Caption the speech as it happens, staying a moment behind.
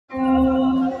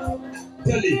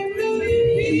Tell it.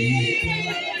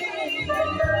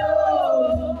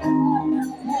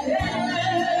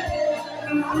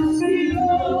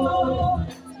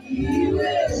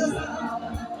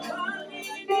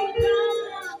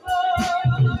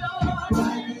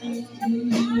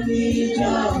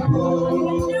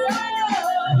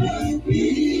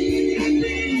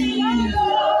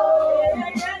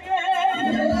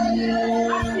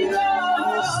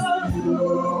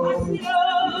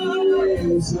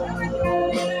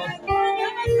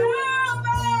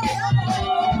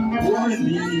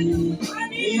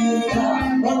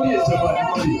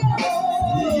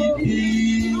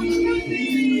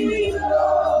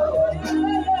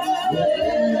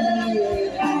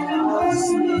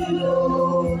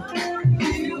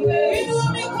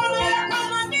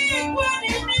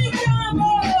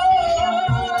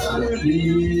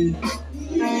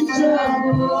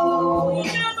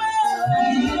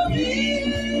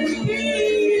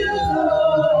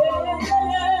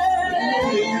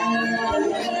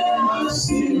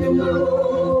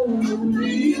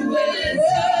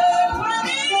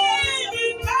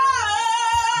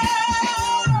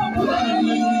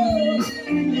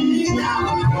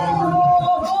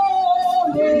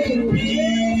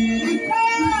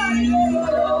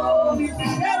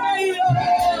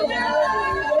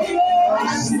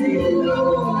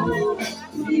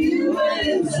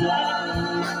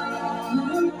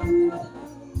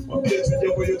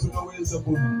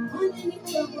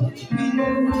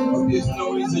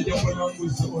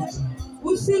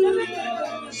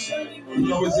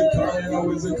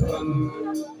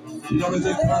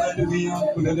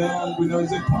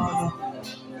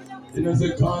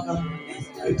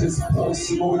 It is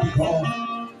possible to come.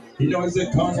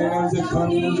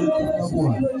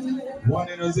 One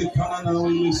inawezekana na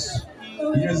wewe Yesu.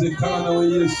 Inawezekana na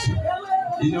wewe Yesu.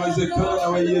 Inawezekana na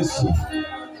wewe Yesu.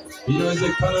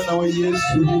 Inawezekana na wewe Yesu.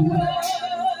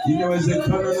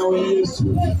 Inawezekana na wewe Yesu.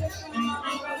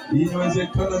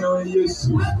 Inawezekana na wewe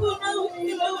Yesu.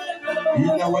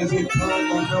 Inawezekana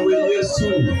na wewe Yesu.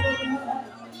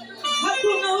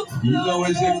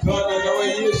 Inawezekana na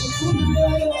wewe Yesu.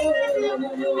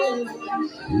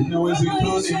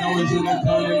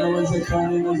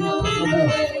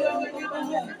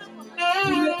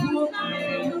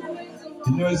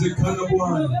 Inawezekana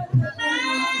Bwana.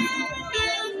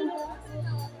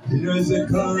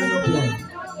 Inawezekana Bwana.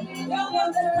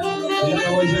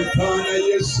 Inawezekana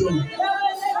Yesu.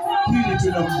 Hili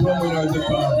tunamjua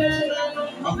inawezekana.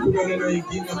 Hakuna neno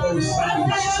lingine ambalo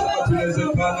sema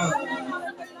tunawezekana.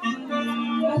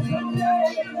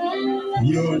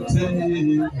 Yote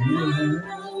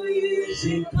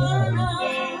yanawezekana.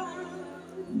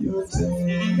 Yote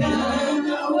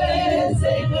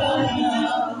yanawezekana.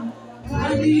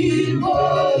 Alipo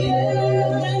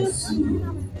Yesu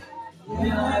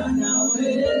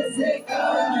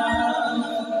yanawezekana.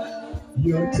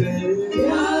 Yote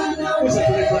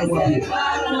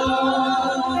yanawezekana.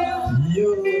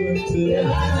 Yote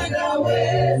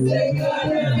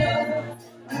yanawezekana.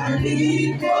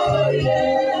 Alipo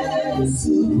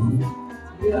Yesu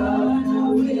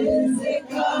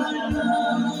yanawezekana.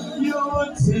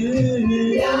 Yote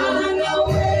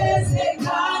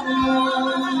yanawezekana.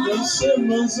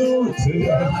 Nasema zote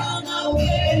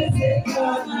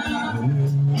yanawezekana.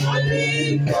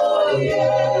 Alipo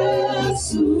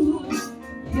Yesu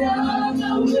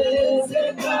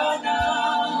yanawezekana.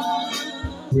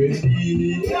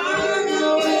 Kweli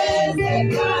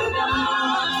yanawezekana.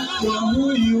 Kwa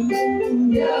huyu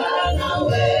Mungu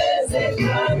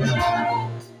yanawezekana.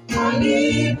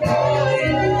 Alipo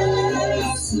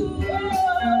Yesu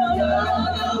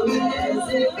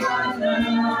yanawezekana.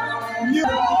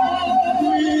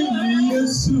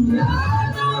 Yesu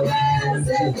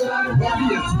yanawezekana.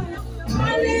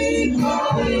 Alipo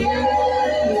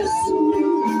Yesu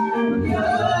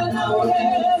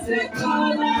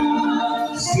yanawezekana.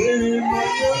 Sema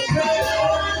yote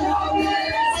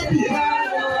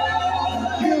yanawezekana.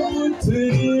 Yote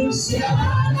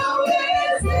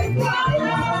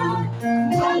yanawezekana.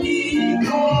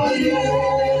 Alipo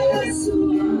Yesu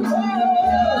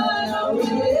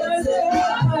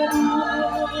yanawezekana.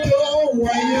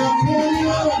 Doa yako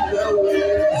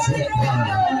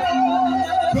yanawezekana.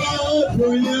 Bado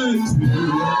Yesu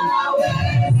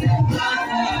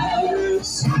yanawezekana.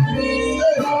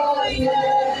 Alipo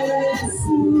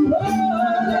Yesu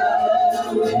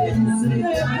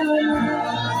yanawezekana.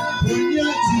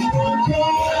 Unyati wako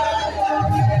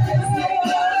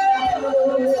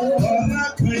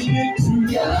baraka yetu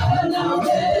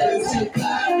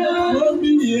yanawezekana.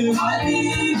 Mwambie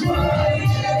alipo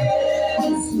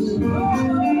Yesu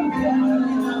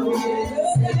yanawezekana.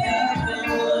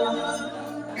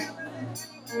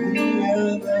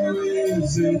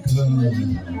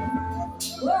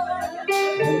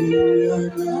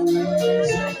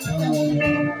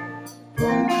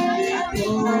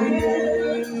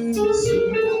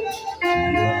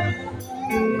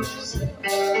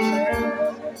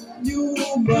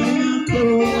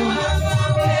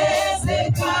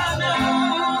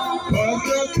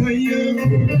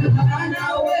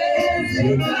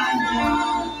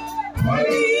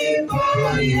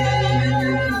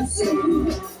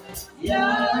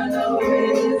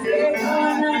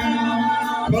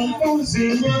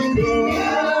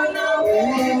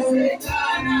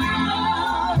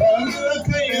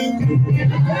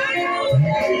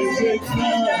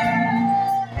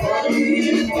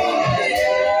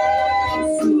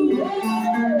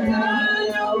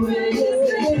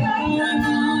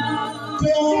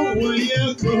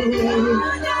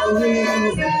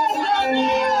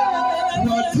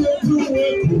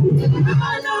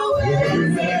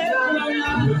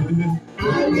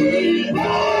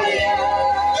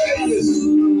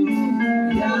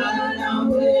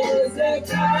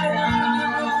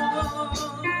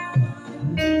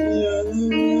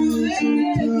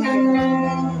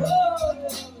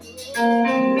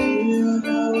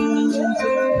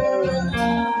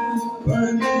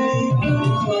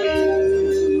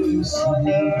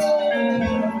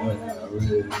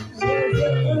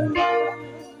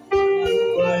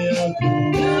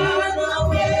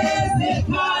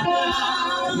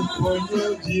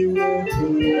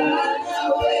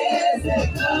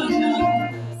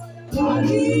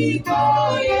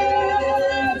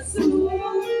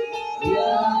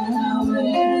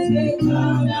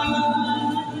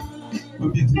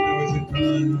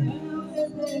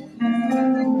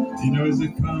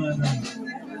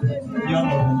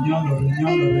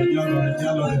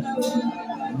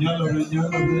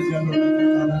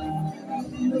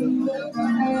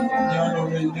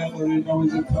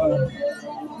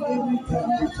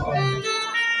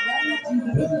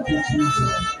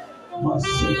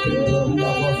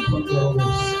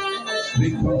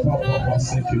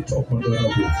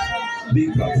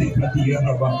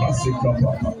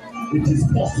 It is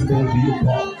possible with you,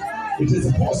 God. It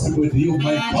is possible with you,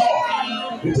 my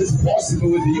God. It is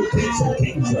possible with you, Kings of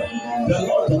Kings, the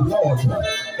Lord of Lords,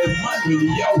 Emmanuel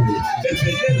Yahweh,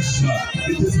 Ebenezer.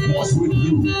 It is possible with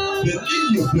you, the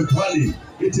lily of the valley.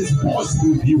 It is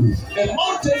possible with you, a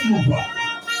mountain mover,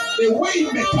 a way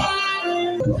maker.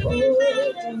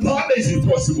 God is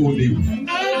impossible with you.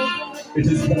 It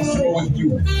is possible with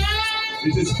you.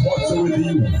 It is possible with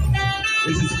you.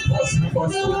 It is possible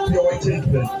for school to your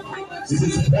children. It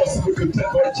is possible to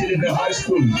take our children in high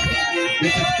school. It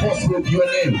is possible with your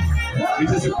name. It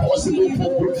is possible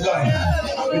for good life.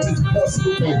 It is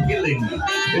possible for healing.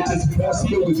 It is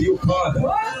possible with you, Father.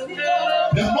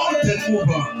 The mountain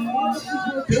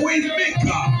mover, the way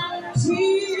maker,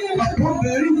 upon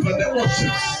the river, the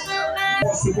oceans.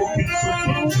 Possible Kings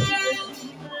of Kings.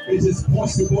 It is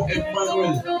possible,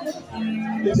 Emmanuel.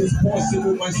 It is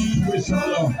possible, my situation,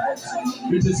 Lord.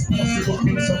 It is possible,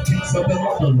 Kings of Kings of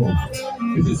the Lord.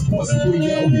 It is possible,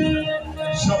 Yahweh.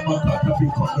 Shamakata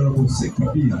Bikonderable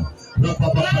Sekabia.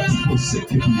 Rababakatiko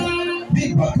Sekabia.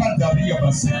 Biba Kandaria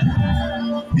Baseki.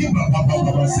 Biba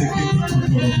Baba Baseki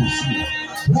Tutorobusia.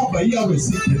 Rabba Yahweh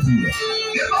Sekabia.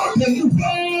 The Lord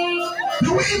deliver. The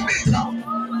way maker.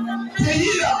 The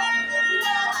healer.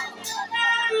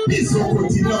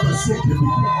 Bisokotina Baseki.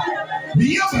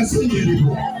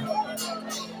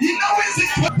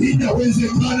 Inawezekana,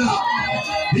 inawezekana,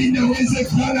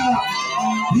 inawezekana,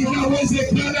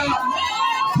 inawezekana,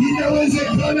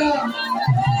 inawezekana,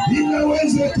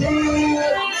 inawezekana,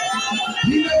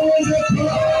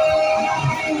 inawezekana.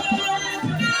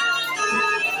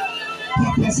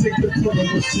 Papa sekretara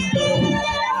musinda,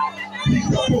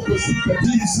 Pika sika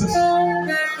Jesus,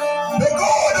 the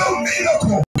God of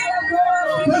miracles,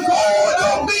 the God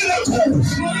of miracles.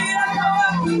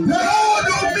 The Lord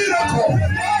of miracles.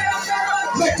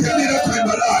 Make a miracle in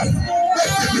my life.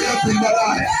 Make a miracle in my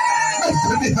life. Make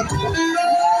a miracle.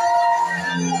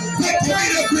 Make a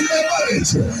miracle in my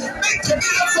marriage. Make a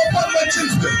miracle upon my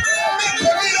children. Make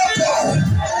a miracle.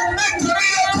 Make a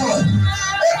miracle.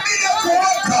 A miracle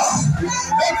worker.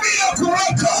 A miracle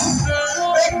worker.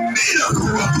 A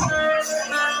miracle worker.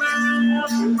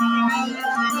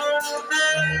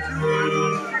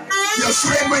 Yes,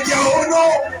 I am a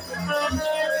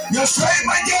Yes, I am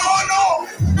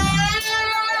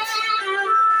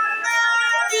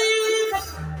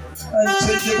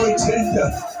unchangeable changer.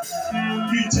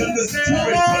 You change the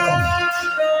situation.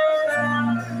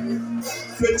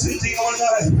 You're changing our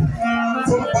life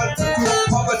from bad to good,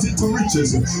 poverty poverty to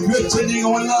riches. We're changing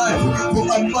our life from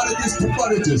marriages to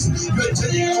marriages. We're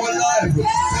changing our life from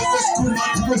school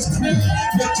to school.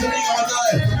 We're changing our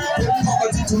life from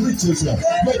poverty to riches.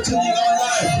 We're changing our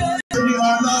life. Changing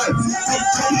our life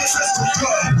from business to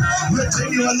God. We're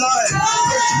changing our life from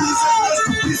business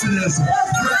to business.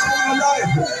 We're changing our life.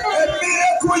 A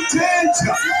miracle change.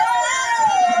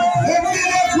 A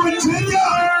miracle change.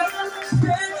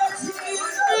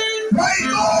 My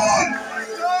God.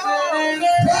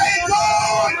 My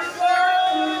God.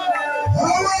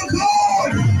 Our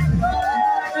God.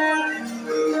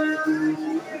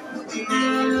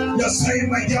 Yes, I am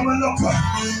my Yamaloka.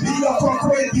 In the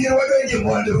corporate year, whether you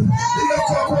want to. In the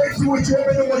corporate, you will tell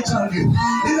me what you do.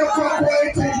 In the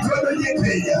corporate, you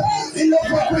pay. In the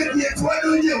corporate,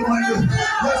 you want to.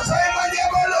 Yes, I am my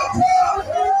Yamaloka.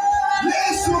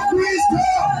 Yes,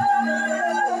 Christ.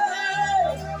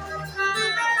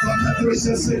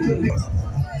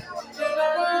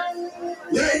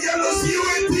 Yeah, you see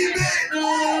what you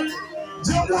mean.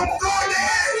 Jump up, God.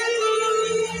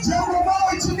 Jump up,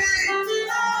 what you need.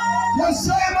 Yes,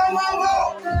 I am Mama.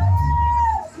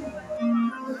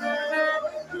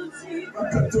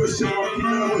 Akatosha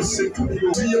wakina wasiku.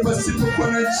 Tuye basi kwa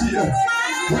njia.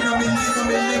 Una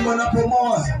milima na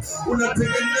pomoa.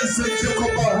 Unatengeneza njia kwa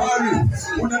bahari.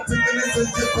 Unatengeneza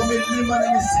njia kwa milima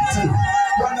na misitu.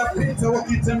 Wanapita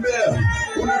wakitembea.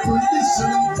 Unatulisha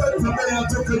na mkate ambaye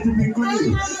anatoka juu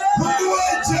mbinguni. Mungu